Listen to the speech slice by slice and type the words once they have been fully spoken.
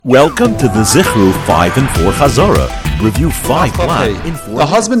Welcome to the Zichru 5 and 4 Chazorah. Review 5 plan in 4 The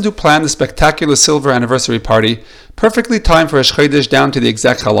husband who planned the spectacular silver anniversary party, perfectly timed for Rosh Chodesh down to the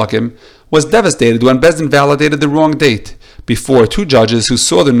exact halakim, was devastated when Bezdin validated the wrong date, before two judges who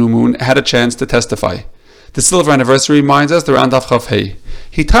saw the new moon had a chance to testify. The silver anniversary reminds us the Randaf Chafhei.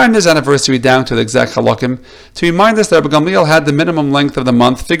 He timed his anniversary down to the exact halakim to remind us that Rabbi Gamliel had the minimum length of the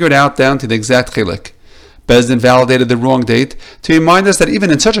month figured out down to the exact chilik. Bezdin validated the wrong date to remind us that even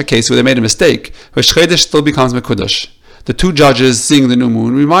in such a case where they made a mistake, Rosh Chodesh still becomes Mekudash. The two judges seeing the new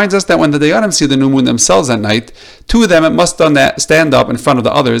moon reminds us that when the Dayanim see the new moon themselves at night, two of them must stand up in front of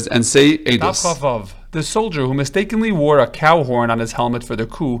the others and say Eidos. The soldier who mistakenly wore a cow horn on his helmet for the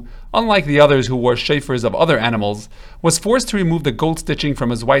coup, unlike the others who wore shafers of other animals, was forced to remove the gold stitching from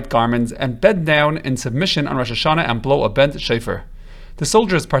his white garments and bend down in submission on Rosh Hashana and blow a bent shafer. The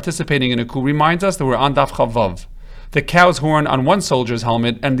soldiers participating in a coup reminds us that we're on Daf Chavav. The cow's horn on one soldier's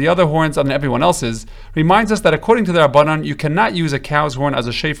helmet and the other horns on everyone else's reminds us that according to the Rabbanan, you cannot use a cow's horn as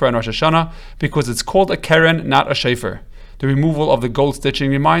a shafer on Rosh Hashana because it's called a keren, not a shafer. The removal of the gold stitching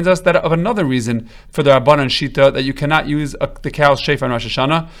reminds us that of another reason for the Rabbanan Shita that you cannot use the cow's shafer on Rosh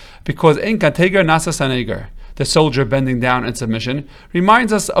Hashana because ein kateger nasa saneger. The soldier bending down in submission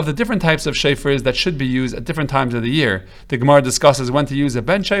reminds us of the different types of shafers that should be used at different times of the year. The Gemara discusses when to use a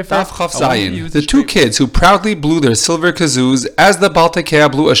ben shafer. The two kids who proudly blew their silver kazoos as the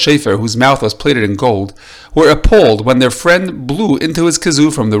Baltekea blew a shafer whose mouth was plated in gold were appalled when their friend blew into his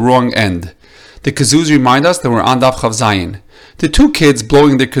kazoo from the wrong end. The kazoos remind us that we're on Daf Chav Zayin. The two kids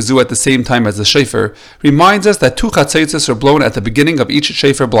blowing their kazoo at the same time as the shafer reminds us that two chatzitzos are blown at the beginning of each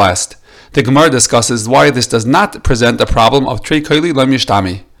shafer blast. The Gemara discusses why this does not present a problem of trei koili lam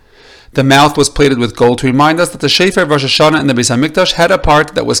yishtami. The mouth was plated with gold to remind us that the shafer of Rosh Hashana in the Beis HaMikdash had a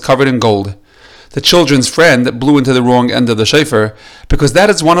part that was covered in gold. The children's friend blew into the wrong end of the shafer because that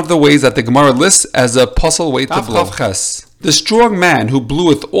is one of the ways that the Gemara lists as a puzzle way to blow. The strong man who blew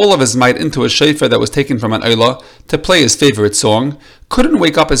with all of his might into a shafer that was taken from an oila to play his favorite song couldn't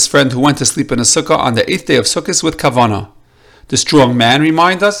wake up his friend who went to sleep in a sukkah on the 8th day of Sukkot with kavana. The strong man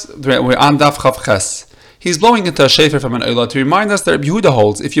reminds us that we're on Daf Chav Ches. He's blowing into a shafer from an oila to remind us that Rabbi Yehuda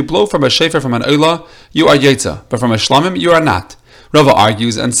holds if you blow from a shafer from an oila, you are yetza, but from a shlamim, you are not. Rava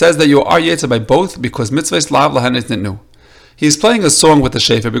argues and says that you are yetza by both because mitzvahs lav lahen is nitnu. He is playing a song with the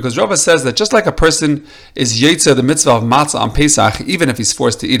shafer because Rava says that just like a person is yetza the mitzvah of matzah on Pesach even if he's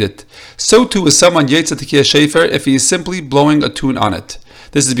forced to eat it, so too is someone yetza to kiyah shafer if he is simply blowing a tune on it.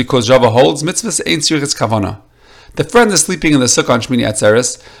 This is because Rava holds mitzvahs ain't tzrichas kavana. The friend is sleeping in the sukkah on Shmini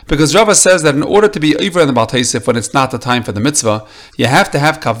Atzeres because Rava says that in order to be over in the Baal Teisif when it's not the time for the mitzvah, you have to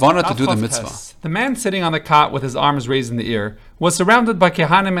have kavana to do the mitzvah. The man sitting on the cot with his arms raised in the air was surrounded by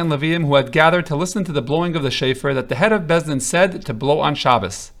Kehanim and Leviim who had gathered to listen to the blowing of the shofar that the head of Bezdin said to blow on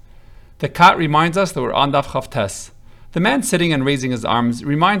Shabbos. The cot reminds us that we're on Daf Chav Tes. The man sitting and raising his arms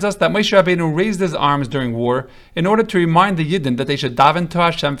reminds us that Moshe Rabbeinu raised his arms during war in order to remind the Yidden that they should daven to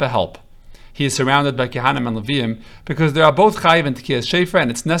Hashem for help. He is surrounded by Kehanim and Leviim because they are both chayiv in Tekiyas Shofar and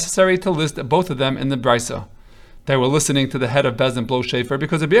it's necessary to list both of them in the Brisa. They were listening to the head of Bezdin blow shofar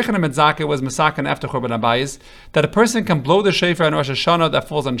because Rabbi Yochanan Metzake was masaken after Churban Abayis that a person can blow the shofar on Rosh Hashanah that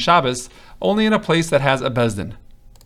falls on Shabbos only in a place that has a Bezdin.